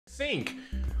sink.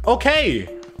 Okay.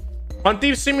 On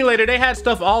Thief Simulator, they had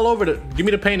stuff all over the... Give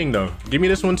me the painting, though. Give me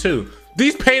this one, too.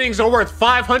 These paintings are worth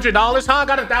 $500, huh? I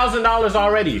got $1,000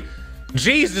 already.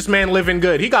 Jeez, this man living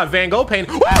good. He got Van Gogh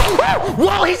painting. Whoa, whoa,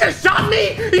 whoa, he just shot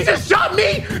me. He just shot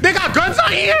me. They got guns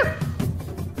out here.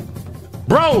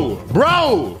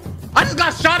 Bro, I just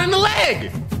got shot in the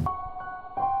leg.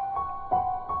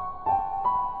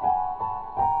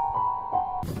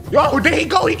 Yo, there he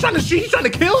go. He trying to shoot. He's trying to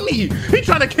kill me. He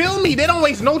trying to kill me. They don't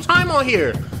waste no time on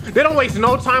here. They don't waste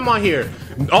no time on here.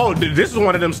 Oh, this is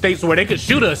one of them states where they could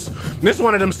shoot us. This is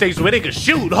one of them states where they could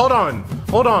shoot. Hold on.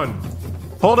 Hold on.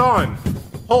 Hold on.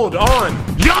 Hold on.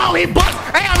 Yo, he bust.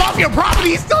 Hey, I'm off your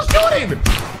property. He's still shooting.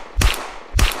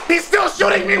 He's still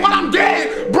shooting me when I'm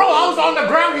dead. Bro, I was on the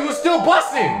ground. He was still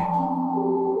busting.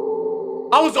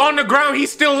 I was on the ground.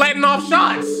 He's still letting off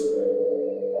shots.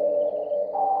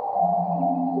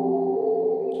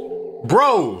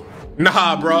 Bro.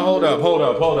 Nah, bro. Hold up, bro.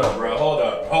 Hold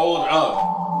up.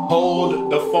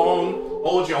 Hold the phone.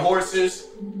 Hold your horses.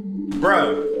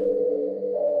 Bro.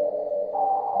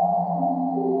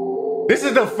 This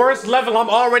is the first level I'm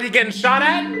already getting shot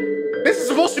at? This is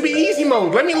supposed to be easy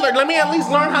mode. Let me at least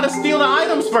learn how to steal the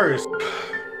items first.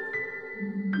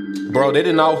 Bro, he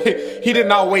did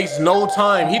not waste no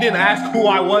time. He didn't ask who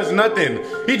I was, nothing.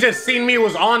 He just seen me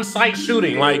was on site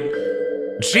shooting. Like,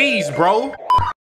 jeez, bro.